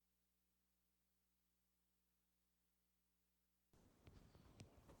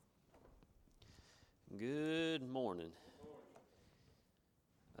Good morning.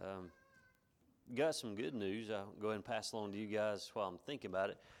 Got some good news. I'll go ahead and pass along to you guys while I'm thinking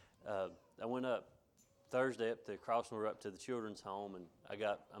about it. I went up Thursday up to Crossmore, up to the children's home, and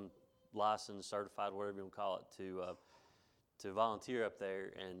I'm licensed, certified, whatever you want to call it, to volunteer up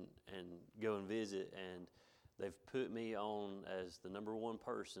there and go and visit. And they've put me on as the number one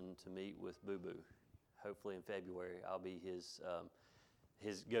person to meet with Boo Boo. Hopefully in February, I'll be his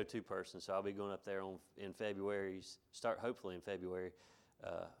go-to person. So I'll be going up there in February, hopefully in February,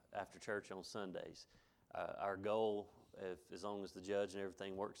 after church on Sundays. Our goal, as long as the judge and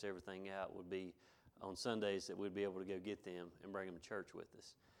everything works everything out, would be on Sundays that we'd be able to go get them and bring them to church with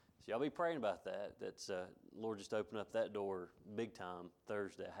us. So y'all be praying about that. That's Lord just opened up that door big time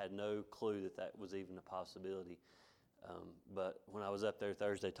Thursday. I had no clue that was even a possibility. But when I was up there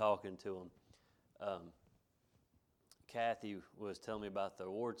Thursday talking to them, Kathy was telling me about the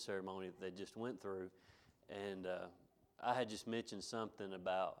award ceremony that they just went through, and I had just mentioned something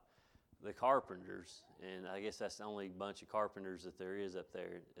about the carpenters, and I guess that's the only bunch of carpenters that there is up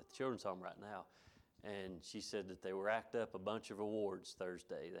there at the children's home right now. And she said that they racked up a bunch of awards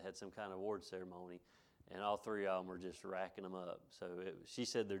Thursday. They had some kind of award ceremony, and all three of them were just racking them up. So she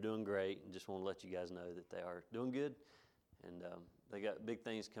said they're doing great, and just want to let you guys know that they are doing good, and they got big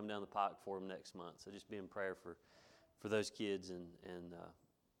things coming down the pike for them next month. So just be in prayer for those kids and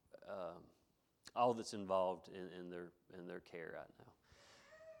all that's involved in their care right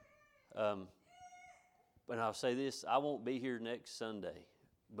now. But I'll say this, I won't be here next Sunday,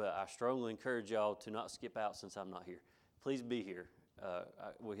 but I strongly encourage y'all to not skip out since I'm not here. Please be here.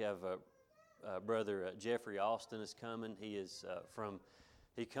 We have brother Jeffrey Austin is coming.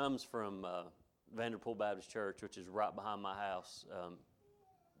 He comes from Vanderpool Baptist Church, which is right behind my house.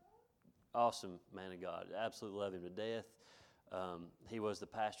 Awesome man of God. Absolutely love him to death. He was the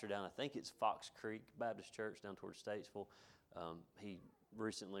pastor down, I think it's Fox Creek Baptist Church down towards Statesville. He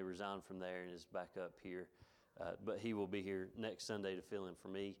recently resigned from there and is back up here. But he will be here next Sunday to fill in for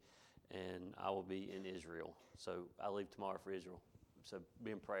me, and I will be in Israel. So I leave tomorrow for Israel. So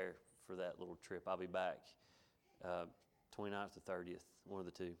be in prayer for that little trip. I'll be back 29th to 30th, one of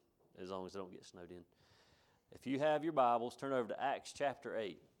the two, as long as I don't get snowed in. If you have your Bibles, turn over to Acts chapter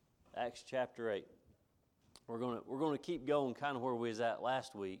 8. Acts chapter 8. We're going to keep going kind of where we was at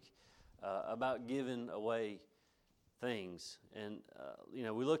last week about giving away things. And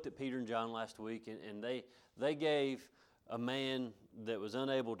we looked at Peter and John last week, and they gave a man that was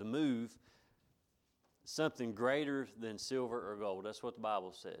unable to move something greater than silver or gold. That's what the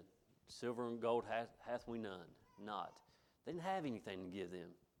Bible said. Silver and gold hath we none. Not. They didn't have anything to give them.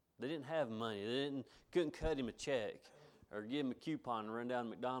 They didn't have money. They couldn't cut him a check or give him a coupon and run down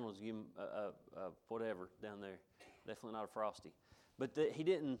to McDonald's and give him whatever down there. Definitely not a Frosty. But they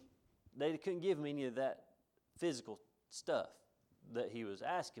couldn't give him any of that physical stuff that he was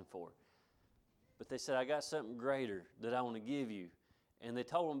asking for. But they said, I got something greater that I want to give you. And they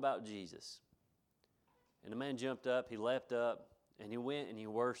told him about Jesus. And the man jumped up, he leapt up, and he went and he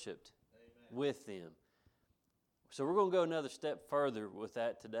worshiped with them. So we're going to go another step further with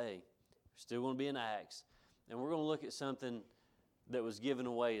that today. We're still going to be in Acts. And we're going to look at something that was given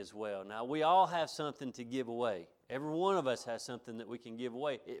away as well. Now, we all have something to give away. Every one of us has something that we can give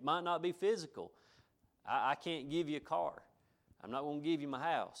away. It might not be physical. I can't give you a car. I'm not going to give you my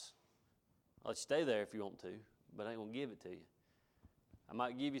house. I'll let you stay there if you want to, but I ain't going to give it to you. I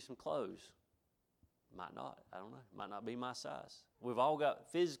might give you some clothes. Might not. I don't know. Might not be my size. We've all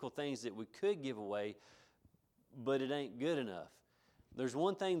got physical things that we could give away, but it ain't good enough. There's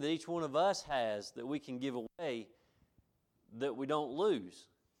one thing that each one of us has that we can give away that we don't lose.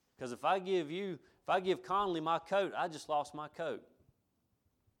 Because if I give Conley my coat, I just lost my coat.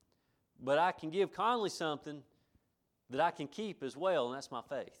 But I can give Conley something that I can keep as well, and that's my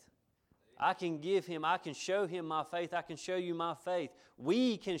faith. I can show him my faith. I can show you my faith.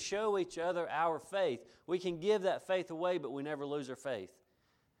 We can show each other our faith. We can give that faith away, but we never lose our faith.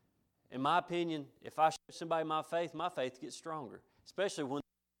 In my opinion, if I show somebody my faith gets stronger. Especially when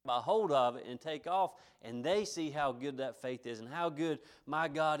they get a hold of it and take off, and they see how good that faith is and how good my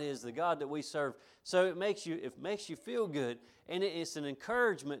God is, the God that we serve. So it makes you feel good, and it's an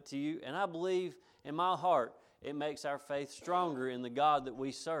encouragement to you. And I believe in my heart it makes our faith stronger in the God that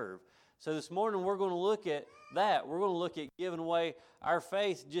we serve. So this morning we're going to look at that. We're going to look at giving away our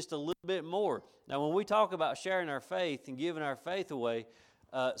faith just a little bit more. Now, when we talk about sharing our faith and giving our faith away,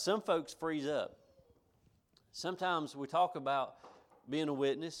 some folks freeze up. Sometimes we talk about being a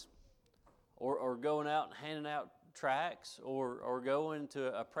witness or going out and handing out tracts or going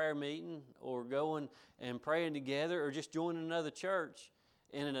to a prayer meeting or going and praying together or just joining another church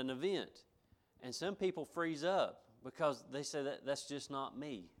in an event. And some people freeze up because they say that's just not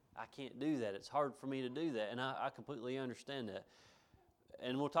me. I can't do that. It's hard for me to do that. And I completely understand that.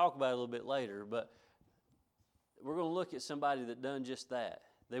 And we'll talk about it a little bit later, but we're going to look at somebody that done just that.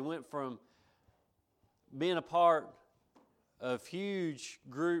 They went from being a part of huge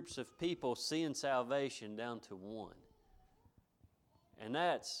groups of people seeing salvation down to one. And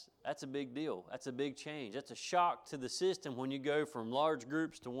that's a big deal. That's a big change. That's a shock to the system when you go from large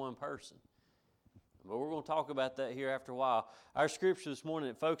groups to one person. But we're going to talk about that here after a while. Our scripture this morning,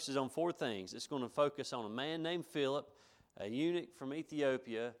 it focuses on 4 things. It's going to focus on a man named Philip, a eunuch from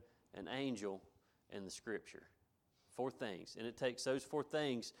Ethiopia, an angel, and the scripture. 4 things. And it takes those 4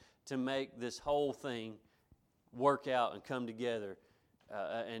 things to make this whole thing work out and come together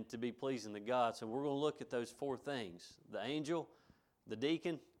and to be pleasing to God. So we're going to look at those 4 things. The angel, the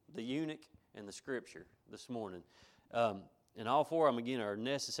deacon, the eunuch, and the scripture this morning. And all 4 of them, again, are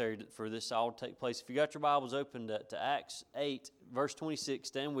necessary for this all to take place. If you got your Bibles open to Acts 8, verse 26,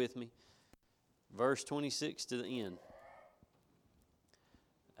 stand with me. Verse 26 to the end.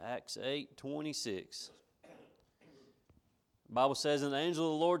 Acts 8, 26. The Bible says, "And the angel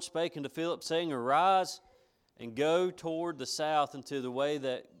of the Lord spake unto Philip, saying, Arise, and go toward the south into the way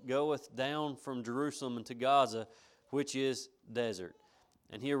that goeth down from Jerusalem unto Gaza, which is desert.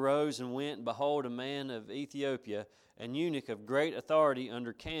 And he arose and went, and behold, a man of Ethiopia, an eunuch of great authority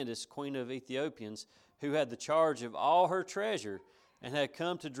under Candace, queen of Ethiopians, who had the charge of all her treasure, and had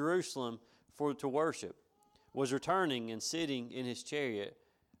come to Jerusalem to worship, was returning and sitting in his chariot,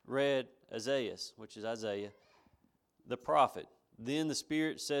 read Isaiah, which is Isaiah, the prophet. Then the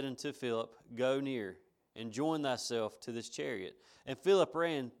Spirit said unto Philip, Go near, and join thyself to this chariot. And Philip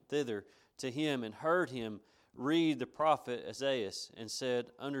ran thither to him, and heard him read the prophet Isaiah, and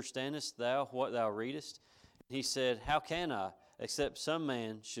said, Understandest thou what thou readest? And he said, How can I, except some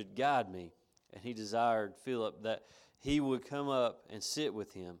man should guide me? And he desired Philip that he would come up and sit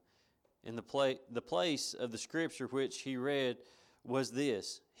with him. And the place of the scripture which he read was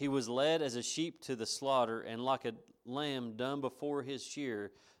this: He was led as a sheep to the slaughter, and like a lamb dumb before his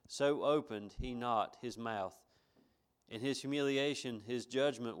shearer, so opened he not his mouth. In his humiliation his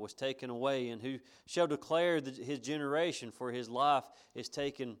judgment was taken away, and who shall declare his generation, for his life is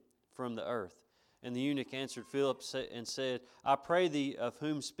taken from the earth? And the eunuch answered Philip and said, I pray thee, of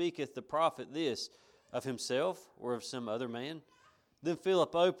whom speaketh the prophet this, of himself or of some other man? Then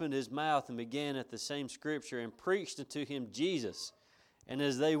Philip opened his mouth and began at the same scripture, and preached unto him Jesus. And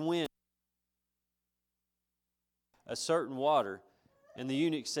as they went, a certain water, and the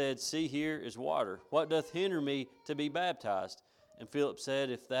eunuch said, See, here is water. What doth hinder me to be baptized? And Philip said,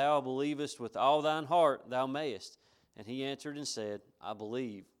 If thou believest with all thine heart, thou mayest. And he answered and said, I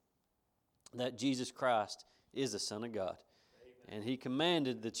believe that Jesus Christ is the Son of God. Amen. And he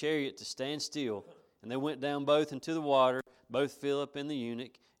commanded the chariot to stand still. And they went down both into the water, both Philip and the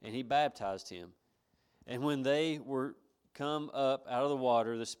eunuch, and he baptized him. And when they were come up out of the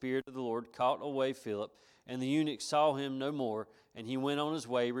water, the Spirit of the Lord caught away Philip, and the eunuch saw him no more, and he went on his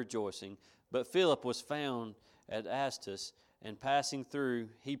way rejoicing. But Philip was found at Azotus, and passing through,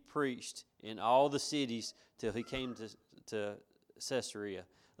 he preached in all the cities till he came to Caesarea.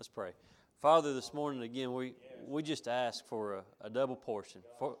 Let's pray. Father, this morning again, we just ask for a double portion.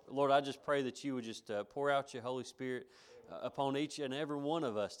 Lord, I just pray that you would just pour out your Holy Spirit upon each and every one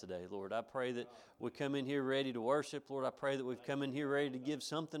of us today, Lord. I pray that we come in here ready to worship. Lord, I pray that we've come in here ready to give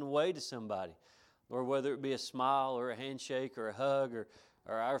something away to somebody. Lord, whether it be a smile or a handshake or a hug or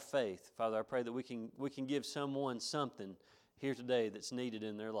our faith, Father, I pray that we can give someone something here today that's needed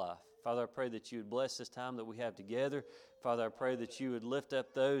in their life. Father, I pray that you would bless this time that we have together. Father, I pray that you would lift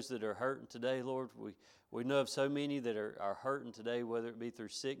up those that are hurting today, Lord. We know of so many that are hurting today, whether it be through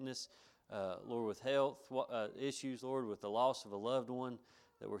sickness, Lord, with health issues, Lord, with the loss of a loved one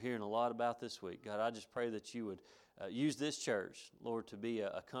that we're hearing a lot about this week. God, I just pray that you would use this church, Lord, to be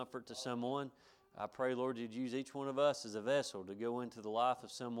a comfort to someone. I pray, Lord, you'd use each one of us as a vessel to go into the life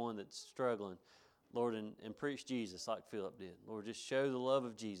of someone that's struggling, Lord, and preach Jesus like Philip did. Lord, just show the love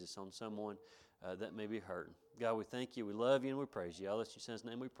of Jesus on someone that may be hurting. God, we thank you, we love you, and we praise you. All in your Son's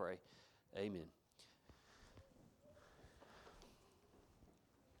name we pray. Amen.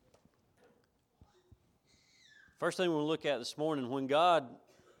 First thing we'll look at this morning, when God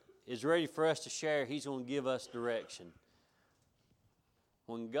is ready for us to share, He's going to give us direction.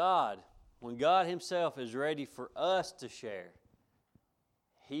 When God Himself is ready for us to share,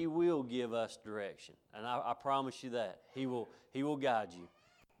 He will give us direction. And I promise you that. He will guide you.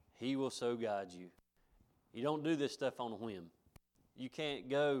 He will so guide you. You don't do this stuff on a whim. You can't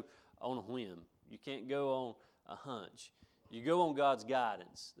go on a whim. You can't go on a hunch. You go on God's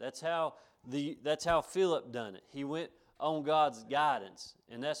guidance. That's how That's how Philip done it. He went on God's guidance,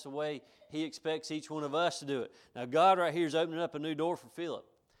 and that's the way He expects each one of us to do it. Now, God right here is opening up a new door for Philip.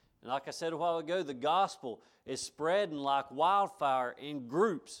 And like I said a while ago, the gospel is spreading like wildfire in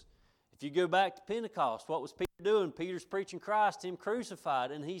groups. If you go back to Pentecost, what was Peter doing? Peter's preaching Christ, Him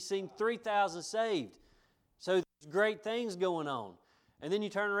crucified, and he's seen 3,000 saved. So there's great things going on. And then you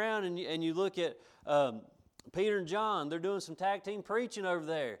turn around and you look at Peter and John. They're doing some tag team preaching over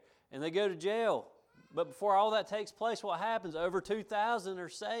there, and they go to jail. But before all that takes place, what happens? Over 2,000 are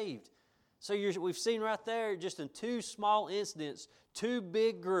saved. So we've seen right there, just in two small incidents, two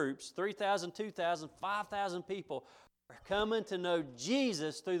big groups, 3,000, 2,000, 5,000 people are coming to know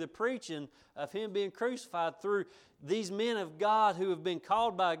Jesus through the preaching of Him being crucified, through these men of God who have been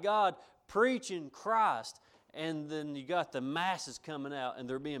called by God preaching Christ. And then you got the masses coming out, and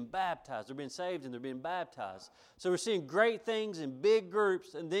they're being baptized. They're being saved, and they're being baptized. So we're seeing great things in big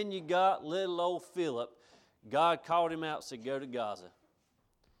groups. And then you got little old Philip. God called him out and said, go to Gaza.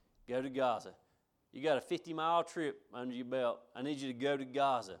 Go to Gaza. You got a 50-mile trip under your belt. I need you to go to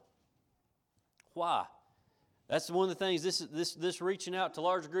Gaza. Why? That's one of the things, this reaching out to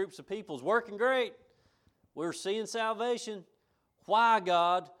large groups of people is working great. We're seeing salvation. Why,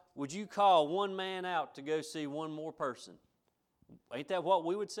 God, would you call one man out to go see one more person? Ain't that what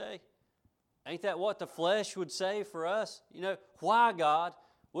we would say? Ain't that what the flesh would say for us? You know, why, God?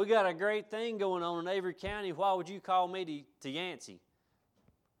 We got a great thing going on in Avery County. Why would you call me to Yancey?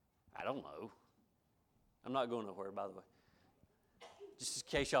 I don't know. I'm not going nowhere, by the way. Just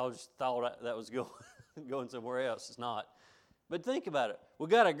in case y'all just thought that was going somewhere else. It's not. But think about it. We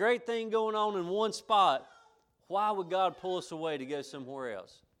got a great thing going on in one spot. Why would God pull us away to go somewhere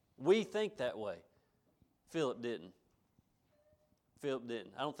else? We think that way. Philip didn't. Philip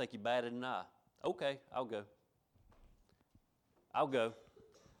didn't. I don't think he batted an eye. Okay, I'll go. I'll go.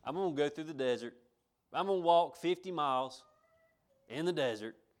 I'm going to go through the desert. I'm going to walk 50 miles in the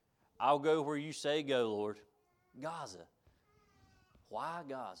desert. I'll go where you say go, Lord. Gaza. Why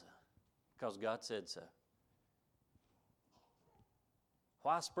Gaza? Because God said so.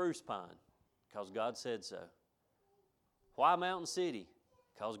 Why Spruce Pine? Because God said so. Why Mountain City?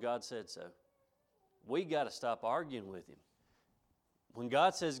 Because God said so. We got to stop arguing with Him. When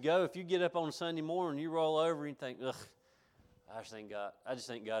God says go, if you get up on a Sunday morning and you roll over and think, ugh, I just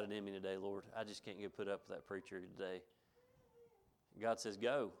think God had in me today, Lord. I just can't get put up with that preacher today. God says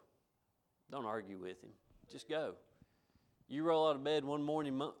go. Don't argue with Him. Just go. You roll out of bed one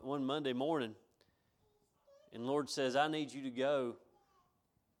Monday morning, and the Lord says, I need you to go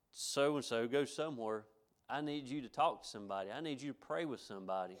so-and-so, go somewhere. I need you to talk to somebody. I need you to pray with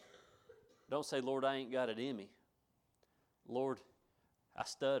somebody. Don't say, Lord, I ain't got it in me. Lord, I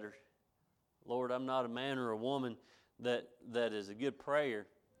stutter. Lord, I'm not a man or a woman that is a good prayer.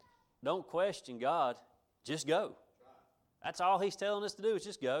 Don't question God. Just go. That's all He's telling us to do is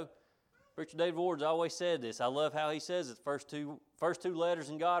just go. Preacher David Ward's always said this. I love how he says it. The first two letters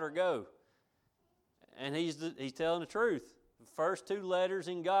in God are go. And he's telling the truth. The first two letters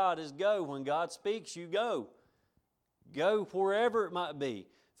in God is go. When God speaks, you go. Go wherever it might be.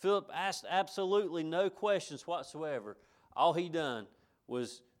 Philip asked absolutely no questions whatsoever. All he done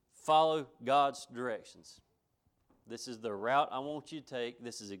was follow God's directions. This is the route I want you to take.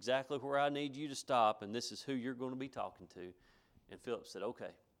 This is exactly where I need you to stop, and this is who you're going to be talking to. And Philip said,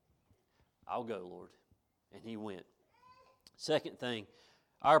 okay, I'll go, Lord. And he went. Second thing,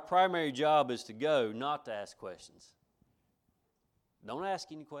 our primary job is to go, not to ask questions. Don't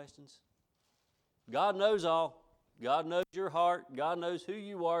ask any questions. God knows all. God knows your heart. God knows who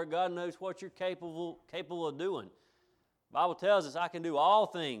you are. God knows what you're capable of doing. The Bible tells us I can do all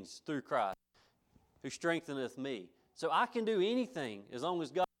things through Christ who strengtheneth me. So I can do anything as long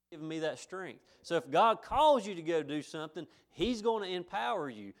as God has given me that strength. So if God calls you to go do something, He's going to empower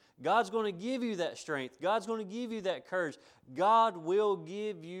you. God's going to give you that strength. God's going to give you that courage. God will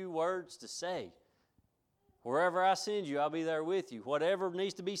give you words to say. Wherever I send you, I'll be there with you. Whatever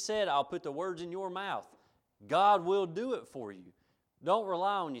needs to be said, I'll put the words in your mouth. God will do it for you. Don't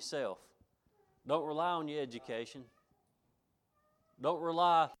rely on yourself. Don't rely on your education. Don't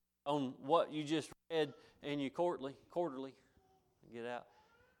rely on what you just read in your quarterly. Get out.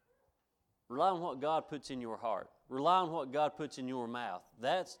 Rely on what God puts in your heart. Rely on what God puts in your mouth.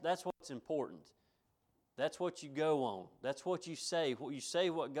 That's what's important. That's what you go on. That's what you say. You say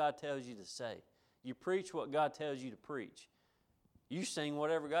what God tells you to say. You preach what God tells you to preach. You sing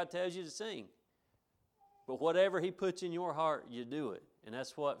whatever God tells you to sing. But whatever He puts in your heart, you do it. And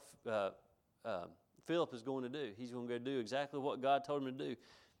that's what Philip is going to do. He's going to go do exactly what God told him to do.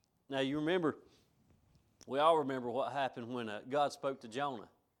 Now, we all remember what happened when God spoke to Jonah.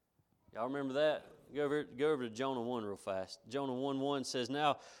 Y'all remember that? Go over to Jonah 1 real fast. Jonah 1:1 says,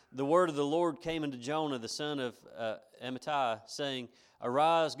 "Now the word of the Lord came unto Jonah, the son of Amittai, saying,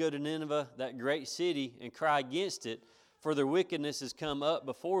 Arise, go to Nineveh, that great city, and cry against it, for their wickedness has come up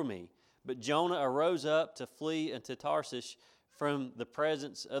before me. But Jonah arose up to flee unto Tarshish from the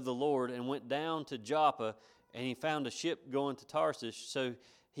presence of the Lord, and went down to Joppa, and he found a ship going to Tarshish. So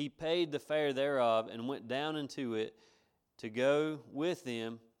he paid the fare thereof, and went down into it to go with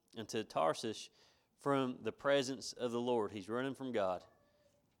them unto Tarshish from the presence of the Lord." He's running from God.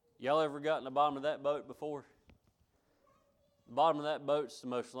 Y'all ever got in the bottom of that boat before? The bottom of that boat's the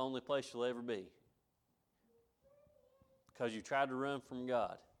most lonely place you'll ever be, because you tried to run from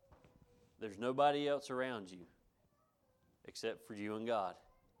God. There's nobody else around you except for you and God.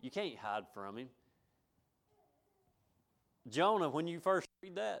 You can't hide from Him. Jonah, when you first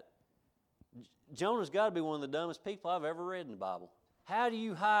read that, Jonah's got to be one of the dumbest people I've ever read in the Bible. How do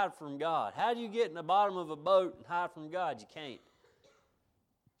you hide from God? How do you get in the bottom of a boat and hide from God? You can't.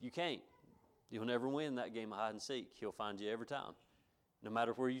 You can't. You'll never win that game of hide and seek. He'll find you every time. No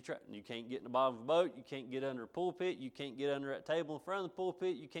matter where you try. You can't get in the bottom of a boat. You can't get under a pulpit. You can't get under that table in front of the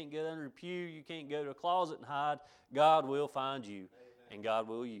pulpit. You can't get under a pew. You can't go to a closet and hide. God will find you, and God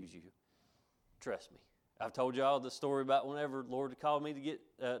will use you. Trust me. I've told y'all the story about whenever the Lord called me to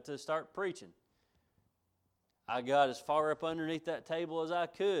get to start preaching. I got as far up underneath that table as I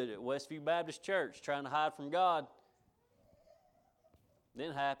could at Westview Baptist Church trying to hide from God.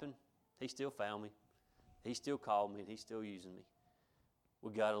 Didn't happen. He still found me. He still called me, and He's still using me.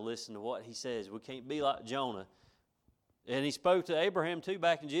 We got to listen to what He says. We can't be like Jonah. And He spoke to Abraham too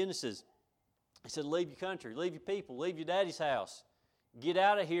back in Genesis. He said, leave your country, leave your people, leave your daddy's house. Get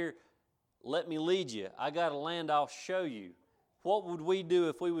out of here. Let me lead you. I got a land I'll show you. What would we do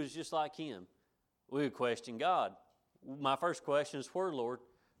if we was just like him? We would question God. My first question is, where, Lord?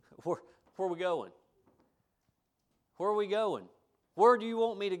 Where are we going? Where are we going? Where do you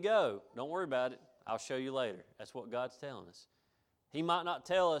want me to go? Don't worry about it. I'll show you later. That's what God's telling us. He might not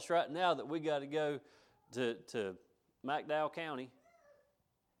tell us right now that we got to go to McDowell County,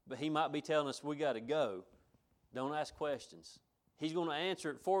 but He might be telling us we got to go. Don't ask questions. He's going to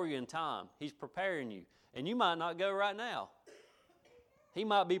answer it for you in time. He's preparing you. And you might not go right now. He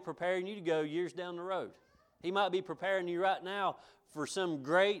might be preparing you to go years down the road. He might be preparing you right now for some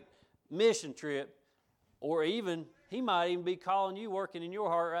great mission trip, or even, He might even be calling you, working in your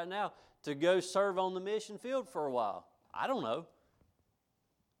heart right now, to go serve on the mission field for a while. I don't know.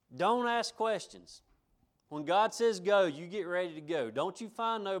 Don't ask questions. When God says go, you get ready to go. Don't you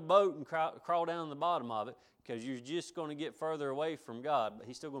find no boat and crawl down the bottom of it, because you're just going to get further away from God, but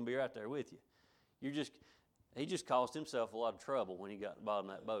He's still going to be right there with you. He just caused Himself a lot of trouble when He got to the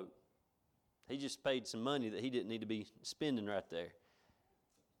bottom of that boat. He just paid some money that He didn't need to be spending right there.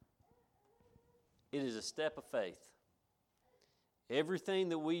 It is a step of faith. Everything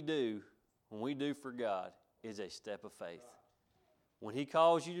that we do, when we do for God, is a step of faith. When He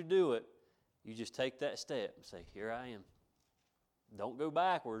calls you to do it, you just take that step and say, here I am. Don't go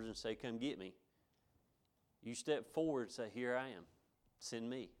backwards and say, come get me. You step forward and say, here I am. Send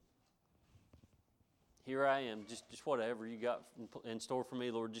me. Here I am. Just whatever you got in store for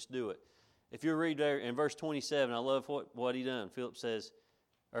me, Lord, just do it. If you read there in verse 27, I love what He done. Philip says,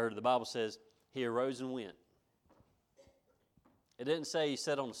 or the Bible says, He arose and went. It didn't say He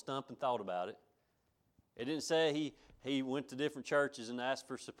sat on a stump and thought about it. It didn't say he went to different churches and asked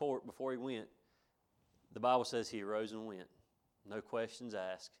for support before He went. The Bible says He arose and went. No questions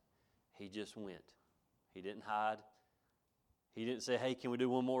asked. He just went. He didn't hide. He didn't say, hey, can we do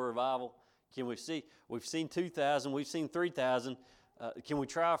one more revival? Can we see? We've seen 2,000. We've seen 3,000. Can we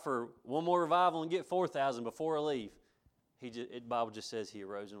try for one more revival and get 4,000 before I leave? The Bible just says He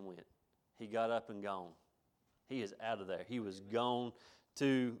arose and went. He got up and gone. He is out of there. He was gone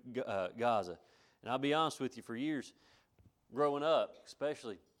to Gaza. And I'll be honest with you, for years, growing up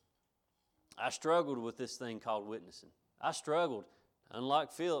especially, I struggled with this thing called witnessing. I struggled.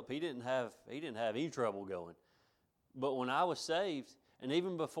 Unlike Philip, he didn't have any trouble going. But when I was saved, and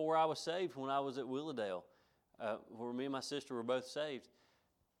even before I was saved, when I was at Willowdale, where me and my sister were both saved,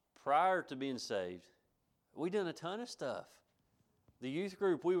 prior to being saved, we done a ton of stuff. The youth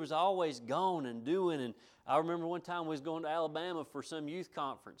group, we was always gone and doing. And I remember one time we was going to Alabama for some youth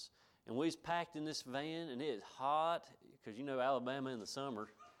conference, and we was packed in this van, and it was hot, because you know Alabama in the summer.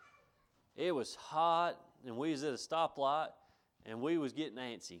 It was hot, and we was at a stoplight, and we was getting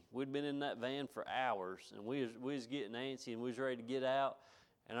antsy. We'd been in that van for hours, and we was getting antsy, and we was ready to get out.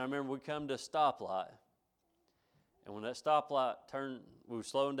 And I remember we come to a stoplight, and when that stoplight turned, we were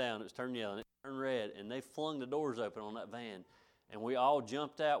slowing down, it was turning yellow, and it turned red, and they flung the doors open on that van. And we all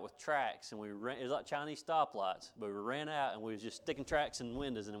jumped out with tracks, and we ran. It was like Chinese stoplights, but we ran out, and we was just sticking tracks in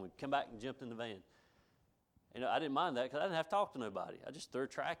windows, and then we'd come back and jumped in the van. And I didn't mind that because I didn't have to talk to nobody. I just threw a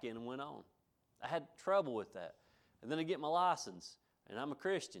track in and went on. I had trouble with that. And then I get my license, and I'm a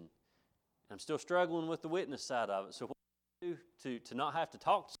Christian. I'm still struggling with the witness side of it. So what I do to not have to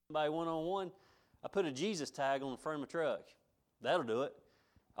talk to somebody one-on-one, I put a Jesus tag on the front of my truck. That'll do it.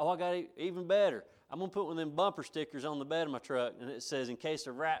 Oh, I got even better. I'm going to put one of them bumper stickers on the bed of my truck, and it says, in case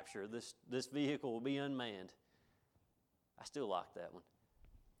of rapture, this vehicle will be unmanned. I still like that one.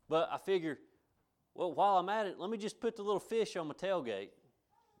 But I figure, well, while I'm at it, let me just put the little fish on my tailgate.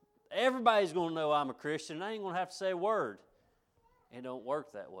 Everybody's going to know I'm a Christian, and I ain't going to have to say a word. It don't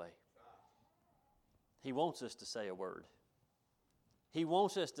work that way. He wants us to say a word. He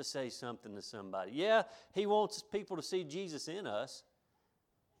wants us to say something to somebody. Yeah, He wants people to see Jesus in us,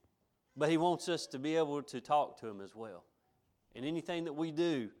 but He wants us to be able to talk to Him as well. And anything that we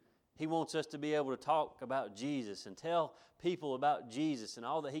do, He wants us to be able to talk about Jesus and tell people about Jesus and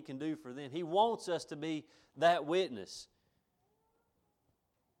all that He can do for them. He wants us to be that witness.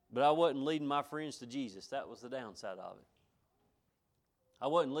 But I wasn't leading my friends to Jesus. That was the downside of it. I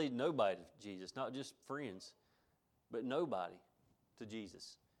wasn't leading nobody to Jesus, not just friends, but nobody to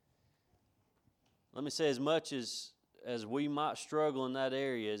Jesus. Let me say, as much as we might struggle in that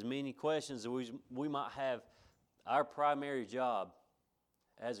area, as many questions that we might have, our primary job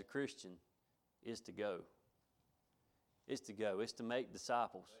as a Christian is to go. It's to go. It's to make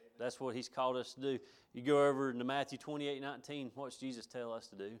disciples. That's what He's called us to do. You go over to Matthew 28:19, what's Jesus tell us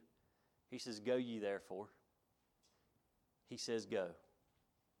to do? He says, go ye therefore. He says, go.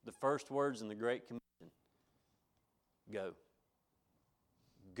 The first words in the Great Commission, go.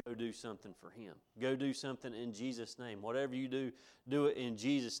 Go do something for Him. Go do something in Jesus' name. Whatever you do, do it in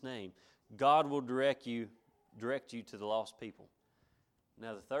Jesus' name. God will direct you to the lost people.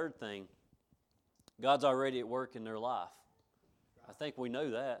 Now the third thing, God's already at work in their life. I think we know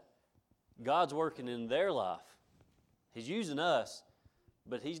that. God's working in their life. He's using us,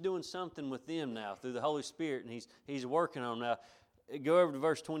 but He's doing something with them now through the Holy Spirit, and He's working on them now. Go over to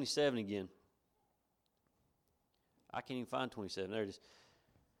verse 27 again. I can't even find 27. There it is.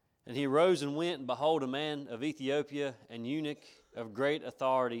 And he arose and went, and behold, a man of Ethiopia, an eunuch of great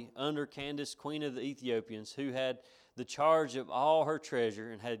authority, under Candace, queen of the Ethiopians, who had the charge of all her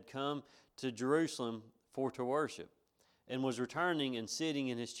treasure, and had come to Jerusalem for to worship, and was returning and sitting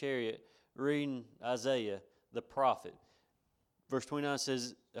in his chariot, reading Isaiah the prophet. Verse 29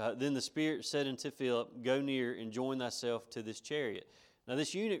 says, Then the Spirit said unto Philip, Go near and join thyself to this chariot. Now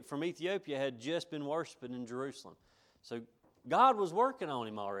this eunuch from Ethiopia had just been worshiping in Jerusalem. So God was working on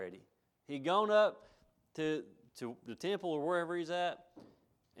him already. He'd gone up to the temple or wherever he's at,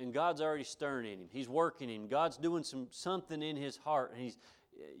 and God's already stirring in him. He's working him. God's doing something in his heart. And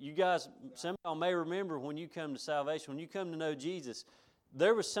you guys, some of y'all may remember when you come to salvation, when you come to know Jesus,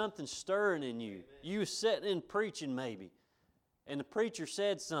 there was something stirring in you. You were sitting and preaching maybe, and the preacher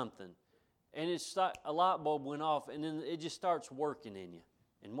said something, and it's like a light bulb went off, and then it just starts working in you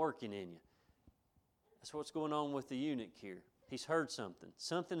and working in you. That's what's going on with the eunuch here. He's heard something.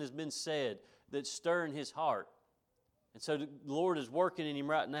 Something has been said that's stirring his heart. And so the Lord is working in him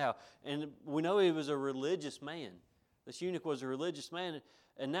right now. And we know he was a religious man. This eunuch was a religious man,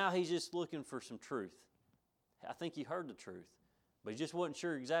 and now he's just looking for some truth. I think he heard the truth, but he just wasn't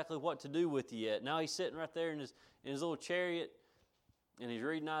sure exactly what to do with it yet. Now he's sitting right there in his little chariot, and he's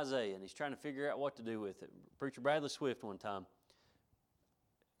reading Isaiah, and he's trying to figure out what to do with it. Preacher Bradley Swift one time,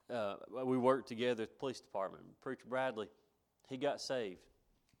 we worked together at the police department. Preacher Bradley, he got saved,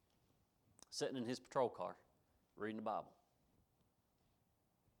 sitting in his patrol car, reading the Bible.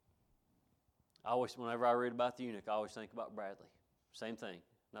 Whenever I read about the eunuch, I always think about Bradley. Same thing.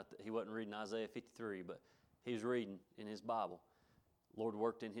 Not that he wasn't reading Isaiah 53, but he was reading in his Bible. Lord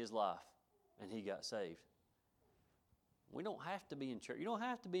worked in his life, and he got saved. We don't have to be in church. You don't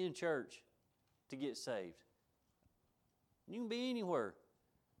have to be in church to get saved. You can be anywhere.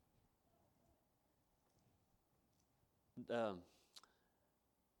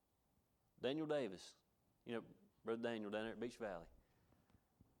 Daniel Davis, Brother Daniel down there at Beach Valley.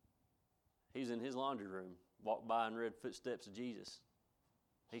 He's in his laundry room, walked by and read Footsteps of Jesus.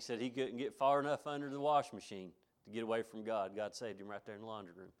 He said he couldn't get far enough under the wash machine to get away from God. God saved him right there in the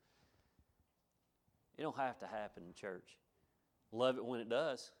laundry room. It don't have to happen in church. Love it when it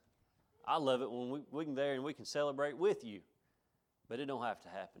does. I love it when we can there and we can celebrate with you. But it don't have to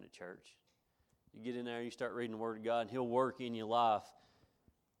happen at church. You get in there and you start reading the Word of God, and He'll work in your life.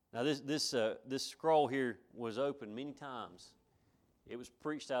 Now this scroll here was opened many times. It was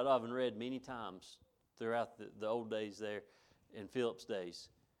preached out of and read many times throughout the old days there. in Philip's days.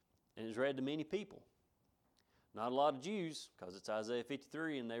 And it was read to many people. Not a lot of Jews, because it's Isaiah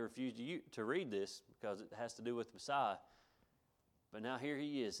 53, and they refused to read this because it has to do with Messiah. But now here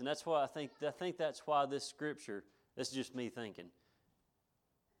he is. And that's why I think that's why this scripture, this is just me thinking,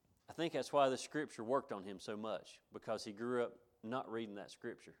 I think that's why this scripture worked on him so much, because he grew up not reading that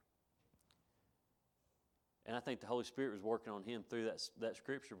scripture. And I think the Holy Spirit was working on him through that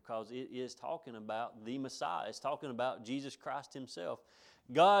scripture, because it is talking about the Messiah. It's talking about Jesus Christ himself.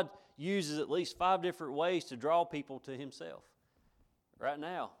 God uses at least 5 different ways to draw people to himself. Right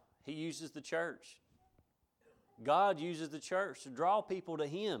now, he uses the church. God uses the church to draw people to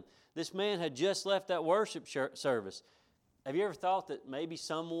him. This man had just left that worship service. Have you ever thought that maybe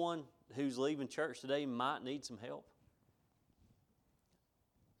someone who's leaving church today might need some help?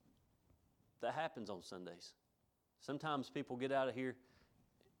 That happens on Sundays. Sometimes people get out of here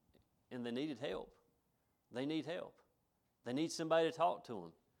and they needed help. They need help. They need somebody to talk to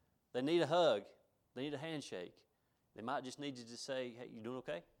them. They need a hug. They need a handshake. They might just need you to say, hey, you doing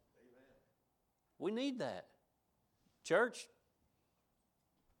okay? Amen. We need that. Church,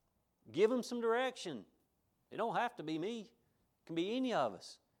 give them some direction. It don't have to be me. It can be any of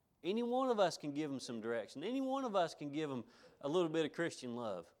us. Any one of us can give them some direction. Any one of us can give them a little bit of Christian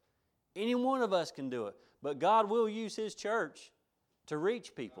love. Any one of us can do it. But God will use his church to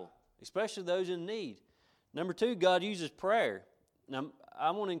reach people, especially those in need. Number 2, God uses prayer. Now,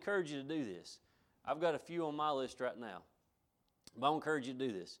 I want to encourage you to do this. I've got a few on my list right now. But I want to encourage you to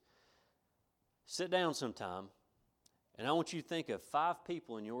do this. Sit down sometime, and I want you to think of 5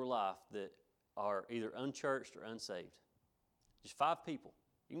 people in your life that are either unchurched or unsaved. Just 5 people.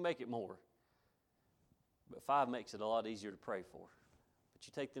 You can make it more. But 5 makes it a lot easier to pray for. But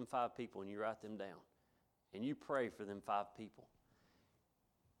you take them 5 people and you write them down. And you pray for them 5 people.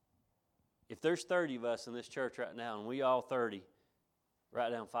 If there's 30 of us in this church right now, and we all 30,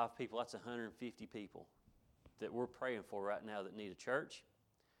 write down 5 people, that's 150 people that we're praying for right now that need a church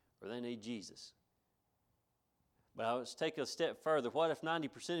or they need Jesus. But let's take a step further. What if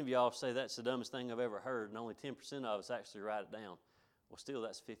 90% of y'all say that's the dumbest thing I've ever heard, and only 10% of us actually write it down? Well, still,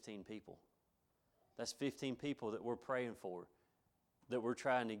 that's 15 people. That's 15 people that we're praying for, that we're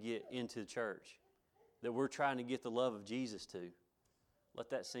trying to get into the church, that we're trying to get the love of Jesus to. Let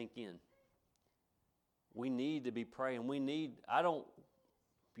that sink in. We need to be praying.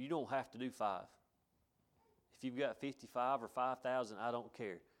 You don't have to do 5. If you've got 55 or 5,000, I don't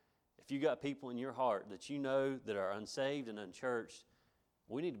care. If you got people in your heart that you know that are unsaved and unchurched,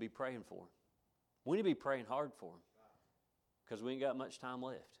 we need to be praying for them. We need to be praying hard for them, because we ain't got much time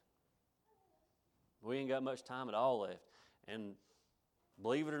left. We ain't got much time at all left. And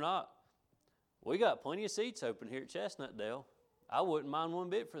believe it or not, we got plenty of seats open here at Chestnut Dale. I wouldn't mind one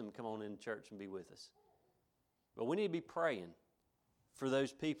bit for them to come on in church and be with us. But we need to be praying for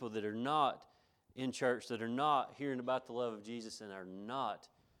those people that are not in church, that are not hearing about the love of Jesus and are not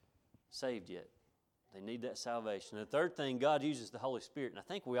saved yet. They need that salvation. And the third thing, God uses the Holy Spirit. And I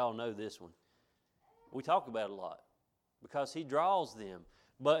think we all know this one. We talk about it a lot because he draws them.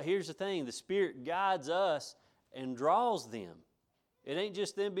 But here's the thing, the Spirit guides us and draws them. It ain't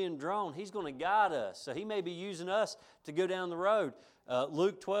just them being drawn. He's going to guide us. So he may be using us to go down the road.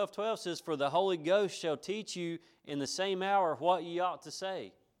 Luke 12:12 says, for the Holy Ghost shall teach you in the same hour what ye ought to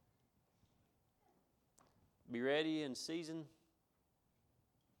say. Be ready in season,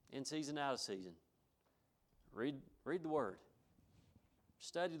 out of season. Read the Word.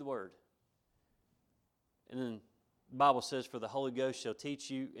 Study the Word. And then the Bible says, for the Holy Ghost shall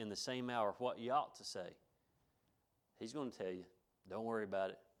teach you in the same hour what ye ought to say. He's going to tell you. Don't worry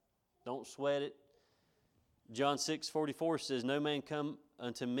about it. Don't sweat it. John 6:44 says, no man come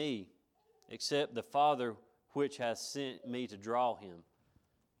unto me except the Father which hath sent me to draw him.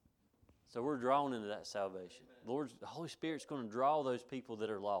 So we're drawn into that salvation. The Holy Spirit's going to draw those people that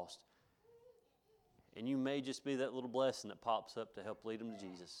are lost. And you may just be that little blessing that pops up to help lead them to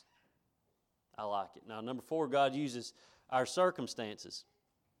Jesus. I like it. Now, number 4, God uses our circumstances.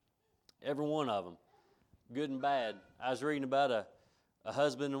 Every one of them, good and bad. I was reading about a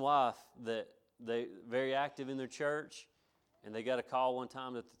husband and wife that they very active in their church, and they got a call one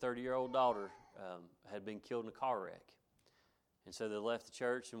time that the 30-year-old daughter had been killed in a car wreck. And so they left the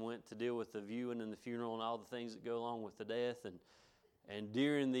church and went to deal with the viewing and the funeral and all the things that go along with the death. And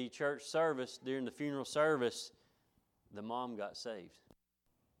during the church service, during the funeral service, the mom got saved.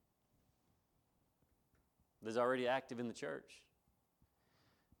 They're already active in the church.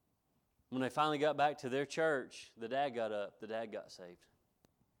 When they finally got back to their church, the dad got up, the dad got saved.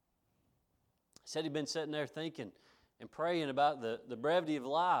 He said he'd been sitting there thinking and praying about the brevity of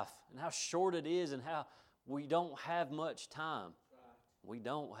life and how short it is and how We don't have much time. We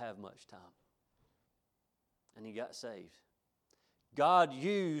don't have much time. And he got saved. God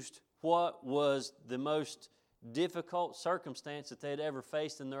used what was the most difficult circumstance that they'd ever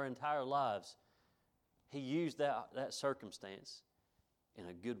faced in their entire lives. He used that circumstance in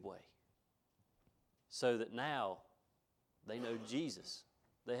a good way. So that now they know Jesus.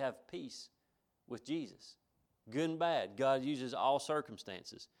 They have peace with Jesus. Good and bad. God uses all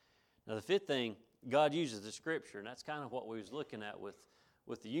circumstances. Now the fifth thing, God uses the Scripture, and that's kind of what we was looking at with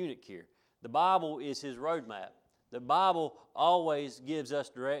the eunuch here. The Bible is his roadmap. The Bible always gives us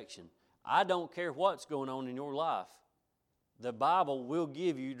direction. I don't care what's going on in your life. The Bible will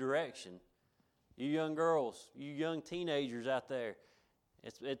give you direction. You young girls, you young teenagers out there,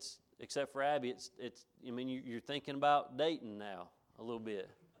 it's except for Abby, it's. I mean, you're thinking about dating now a little bit.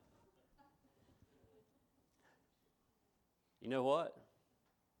 You know what?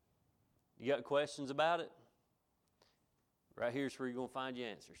 You got questions about it? Right here's where you're going to find your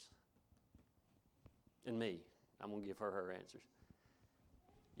answers. And me, I'm going to give her answers.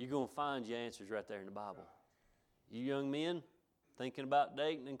 You're going to find your answers right there in the Bible. You young men thinking about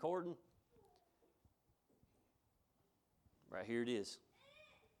dating and courting? Right here it is.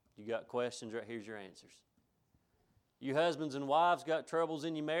 You got questions, right here's your answers. You husbands and wives got troubles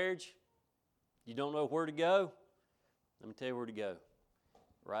in your marriage? You don't know where to go? Let me tell you where to go.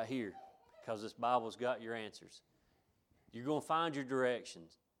 Right here. Because this Bible's got your answers. You're going to find your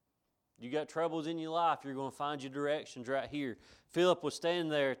directions. You got troubles in your life, you're going to find your directions right here. Philip was standing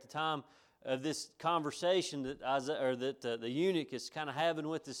there at the time of this conversation that the eunuch is kind of having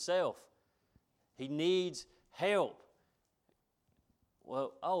with himself. He needs help.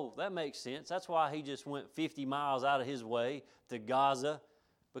 Well, that makes sense. That's why he just went 50 miles out of his way to Gaza,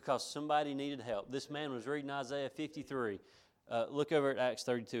 because somebody needed help. This man was reading Isaiah 53. Look over at Acts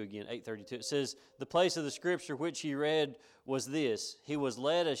 32 again, 8:32. It says, the place of the scripture which he read was this: he was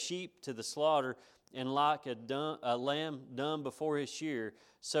led as sheep to the slaughter, and like a lamb dumb before his shearer,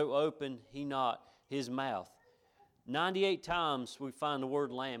 so opened he not his mouth. 98 times we find the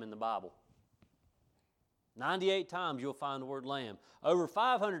word lamb in the Bible. 98 times you'll find the word lamb. Over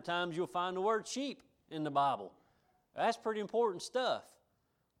 500 times you'll find the word sheep in the Bible. That's pretty important stuff.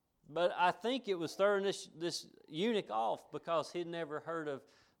 But I think it was throwing this eunuch off because he'd never heard of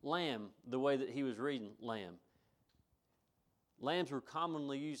lamb the way that he was reading lamb. Lambs were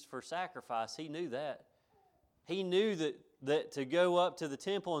commonly used for sacrifice. He knew that. He knew that to go up to the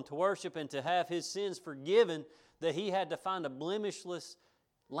temple and to worship and to have his sins forgiven, that he had to find a blemishless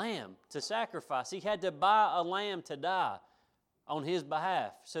lamb to sacrifice. He had to buy a lamb to die on his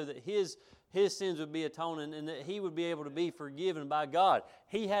behalf so that his sins would be atoned and that he would be able to be forgiven by God.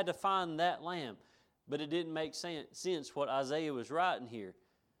 He had to find that lamb. But it didn't make sense what Isaiah was writing here.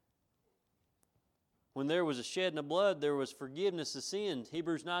 When there was a shedding of blood, there was forgiveness of sins.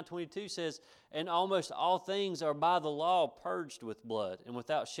 Hebrews 9:22 says, and almost all things are by the law purged with blood, and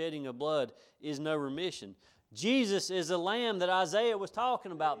without shedding of blood is no remission. Jesus is the lamb that Isaiah was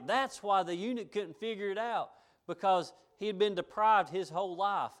talking about. That's why the eunuch couldn't figure it out, because he had been deprived his whole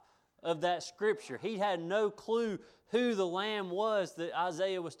life of that scripture. He had no clue who the lamb was that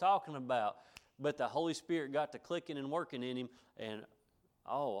Isaiah was talking about. But the Holy Spirit got to clicking and working in him, and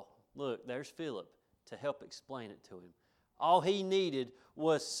look, there's Philip to help explain it to him. All he needed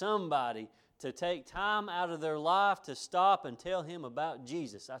was somebody to take time out of their life to stop and tell him about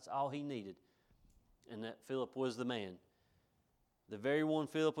Jesus. That's all he needed. And that Philip was the man. The very one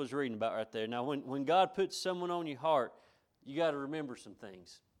Philip was reading about right there. Now, when God puts someone on your heart, you got to remember some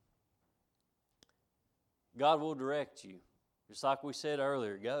things. God will direct you. Just like we said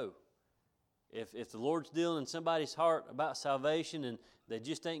earlier, go. If the Lord's dealing in somebody's heart about salvation and they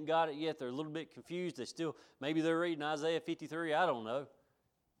just ain't got it yet, they're a little bit confused, maybe they're reading Isaiah 53, I don't know.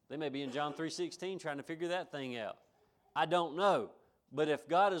 They may be in John 3:16 trying to figure that thing out. I don't know. But if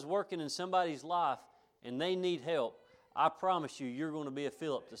God is working in somebody's life and they need help, I promise you, you're going to be a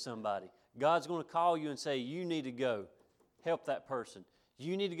Philip to somebody. God's going to call you and say, you need to go help that person.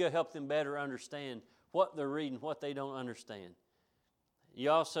 You need to go help them better understand what they're reading, what they don't understand. You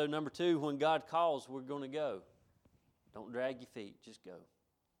also, number 2, when God calls, we're going to go. Don't drag your feet. Just go.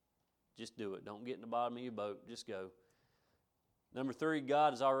 Just do it. Don't get in the bottom of your boat. Just go. Number 3,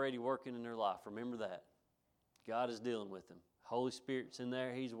 God is already working in their life. Remember that. God is dealing with them. Holy Spirit's in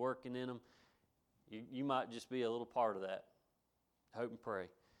there. He's working in them. You might just be a little part of that. Hope and pray.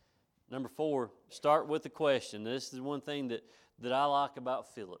 Number 4, start with a question. This is one thing that I like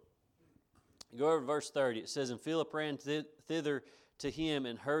about Philip. Go over to verse 30. It says, and Philip ran thither to him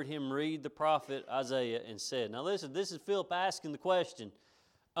and heard him read the prophet Isaiah and said. Now listen, this is Philip asking the question.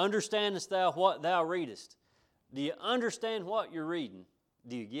 Understandest thou what thou readest? Do you understand what you're reading?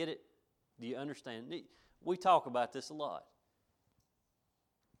 Do you get it? Do you understand? We talk about this a lot.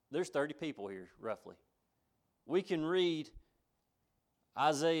 There's 30 people here, roughly. We can read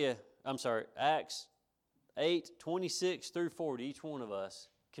Acts 8, 26 through 40. Each one of us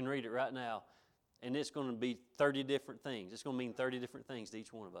can read it right now, and it's going to be 30 different things. It's going to mean 30 different things to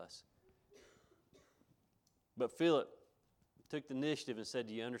each one of us. But Philip took the initiative and said,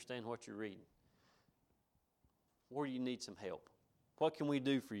 do you understand what you're reading? Or do you need some help? What can we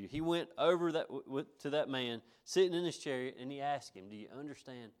do for you? He went over to that man sitting in his chariot, and he asked him, do you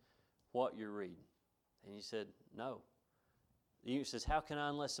understand what you're reading? And he said, no. The eunuch says, how can I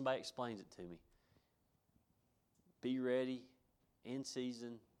unless somebody explains it to me? Be ready in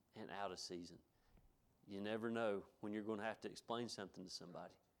season and out of season. You never know when you're going to have to explain something to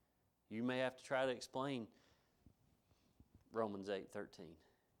somebody. You may have to try to explain Romans 8:13.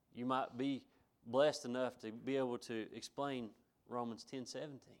 You might be blessed enough to be able to explain Romans 10:17.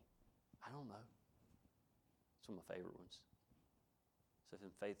 I don't know. It's one of my favorite ones. So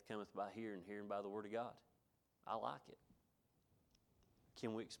then faith cometh by hearing, and hearing by the word of God. I like it.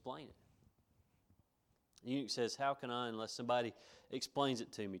 Can we explain it? The eunuch says, how can I unless somebody explains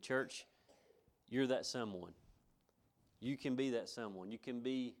it to me? Church, you're that someone. You can be that someone. You can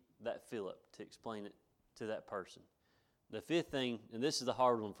be that Philip to explain it to that person. The fifth thing, and this is the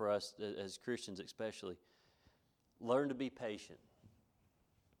hard one for us as Christians especially, learn to be patient.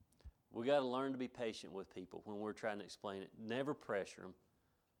 We got to learn to be patient with people when we're trying to explain it. Never pressure them,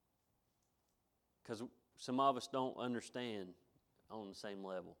 because some of us don't understand on the same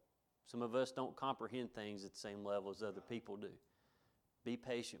level. Some of us don't comprehend things at the same level as other people do. Be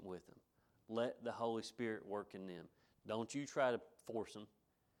patient with them. Let the Holy Spirit work in them. Don't you try to force them.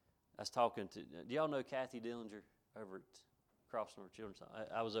 I was talking to, do y'all know Kathy Dillinger over at Crossing Over Children's?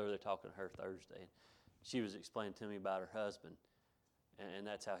 I was over there talking to her Thursday, and she was explaining to me about her husband, and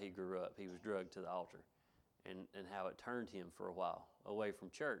that's how he grew up. He was drugged to the altar, and how it turned him for a while away from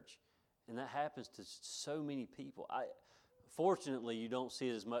church. And that happens to so many people. Fortunately, you don't see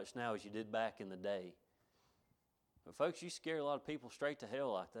it as much now as you did back in the day. But folks, you scare a lot of people straight to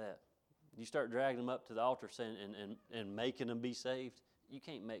hell like that. You start dragging them up to the altar saying, and making them be saved. You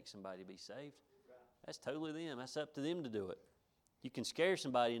can't make somebody be saved. That's totally them. That's up to them to do it. You can scare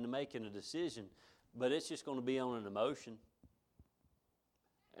somebody into making a decision, but it's just going to be on an emotion.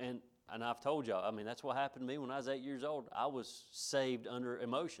 And I've told y'all, I mean, that's what happened to me when I was 8 years old. I was saved under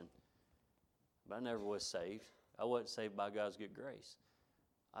emotion, but I never was saved. I wasn't saved by God's good grace.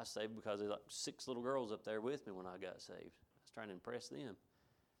 I was saved because there were like 6 little girls up there with me when I got saved. I was trying to impress them.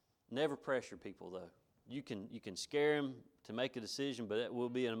 Never pressure people, though. You can scare them to make a decision, but it will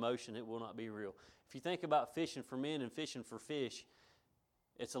be an emotion. It will not be real. If you think about fishing for men and fishing for fish,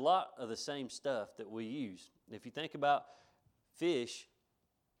 it's a lot of the same stuff that we use. If you think about fish,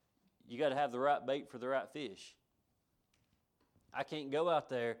 you got to have the right bait for the right fish. I can't go out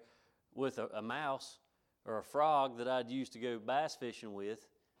there with a mouse or a frog that I'd use to go bass fishing with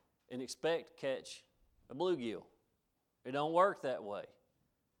and expect to catch a bluegill. It don't work that way.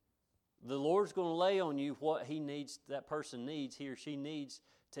 The Lord's going to lay on you what He needs, that person needs, he or she needs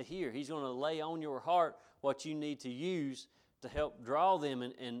to hear. He's going to lay on your heart what you need to use to help draw them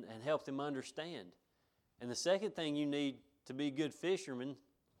and help them understand. And the second thing you need to be good fishermen,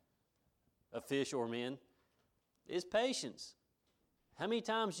 of fish or men, is patience. How many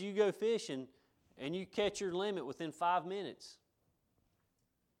times do you go fishing and you catch your limit within 5 minutes?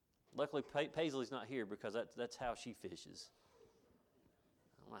 Luckily, Paisley's not here because that's how she fishes.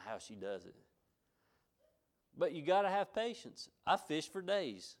 I don't know how she does it. But you got to have patience. I fished for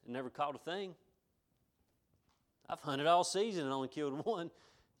days and never caught a thing. I've hunted all season and only killed one.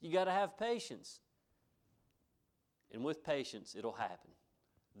 You got to have patience. And with patience, it'll happen.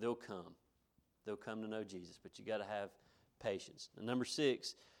 They'll come. They'll come to know Jesus. But you got to have patience. And number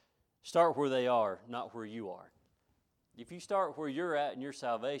 6, start where they are, not where you are. If you start where you're at in your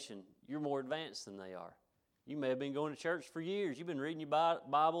salvation, you're more advanced than they are. You may have been going to church for years. You've been reading your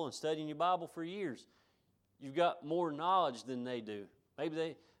Bible and studying your Bible for years. You've got more knowledge than they do.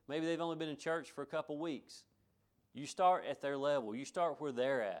 Maybe they've only been in church for a couple weeks. You start at their level. You start where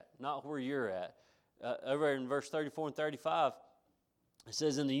they're at, not where you're at. Over in verse 34 and 35, it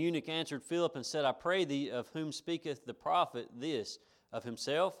says, And the eunuch answered Philip and said, I pray thee, of whom speaketh the prophet this, of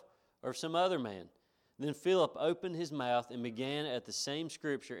himself or of some other man? Then Philip opened his mouth and began at the same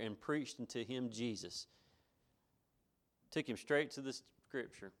scripture and preached unto him Jesus. Took him straight to the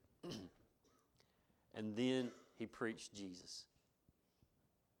scripture. And then he preached Jesus.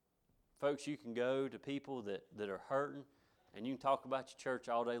 Folks, you can go to people that are hurting, And you can talk about your church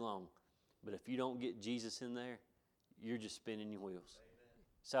all day long, but if you don't get Jesus in there, you're just spinning your wheels. Amen.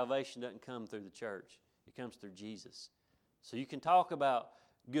 Salvation doesn't come through the church. It comes through Jesus. So you can talk about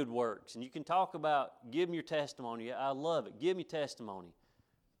good works, and you can talk about, give them your testimony. I love it. Give me testimony.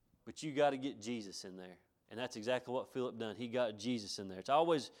 But you got to get Jesus in there. And that's exactly what Philip done. He got Jesus in there. It's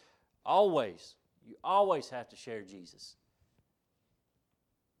always, you always have to share Jesus.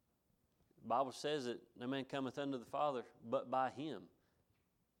 The Bible says that no man cometh unto the Father but by Him.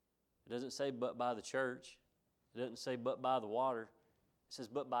 It doesn't say but by the church. It doesn't say but by the water. It says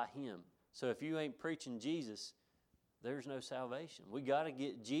but by Him. So if you ain't preaching Jesus, there's no salvation. We got to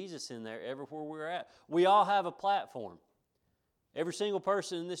get Jesus in there everywhere we're at. We all have a platform. Every single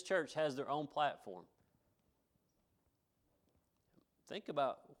person in this church has their own platform. Think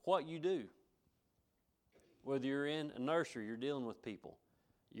about what you do. Whether you're in a nursery, you're dealing with people.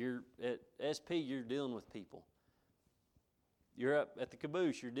 You're at SP, you're dealing with people. You're up at the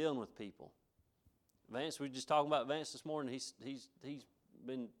caboose, you're dealing with people. Vance, we were just talking about Vance this morning. He's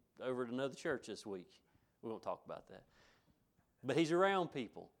been over at another church this week. We won't talk about that. But he's around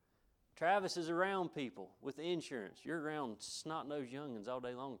people. Travis is around people with insurance. You're around snot-nosed youngins all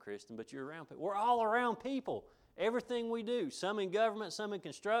day long, Kristen, but you're around people. We're all around people. Everything we do, some in government, some in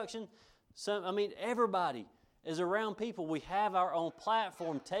construction, everybody is around people. We have our own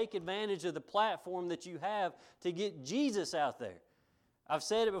platform. Take advantage of the platform that you have to get Jesus out there. I've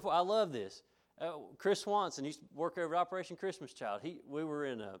said it before. I love this. Chris Swanson used to work over at Operation Christmas Child. We were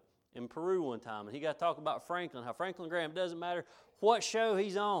in Peru one time, and he got to talk about Franklin, how Franklin Graham, doesn't matter what show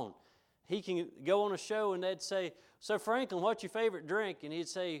he's on. He can go on a show and they'd say, so Franklin, what's your favorite drink? And he'd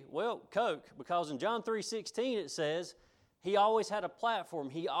say, well, Coke, because in John 3:16 it says, he always had a platform.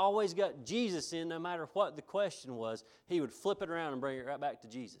 He always got Jesus in no matter what the question was. He would flip it around and bring it right back to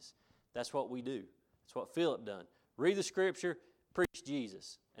Jesus. That's what we do. That's what Philip done. Read the Scripture, preach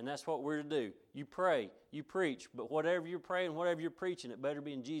Jesus. And that's what we're to do. You pray, you preach, but whatever you're praying, whatever you're preaching, it better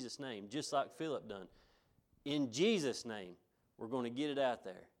be in Jesus' name, just like Philip done. In Jesus' name, we're going to get it out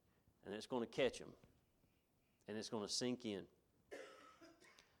there, and it's going to catch them, and it's going to sink in.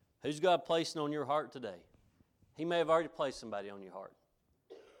 Who's God placing on your heart today? He may have already placed somebody on your heart.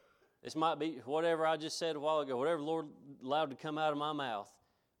 This might be whatever I just said a while ago, whatever the Lord allowed to come out of my mouth,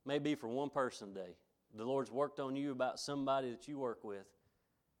 may be for one person today. The Lord's worked on you about somebody that you work with.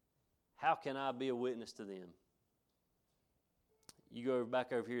 How can I be a witness to them? You go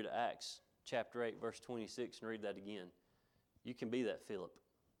back over here to Acts chapter 8, verse 26 and read that again. You can be that Philip.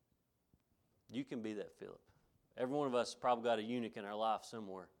 You can be that Philip. Every one of us has probably got a eunuch in our life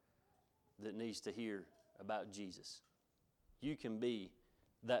somewhere that needs to hear about Jesus. You can be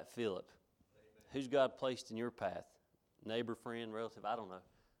that Philip. Amen. Who's God placed in your path? Neighbor, friend, relative, I don't know.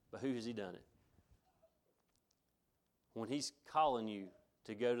 But who has He done it? When He's calling you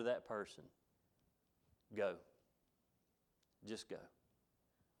to go to that person, go. Just go.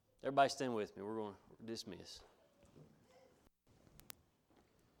 Everybody stand with me. We're going to dismiss.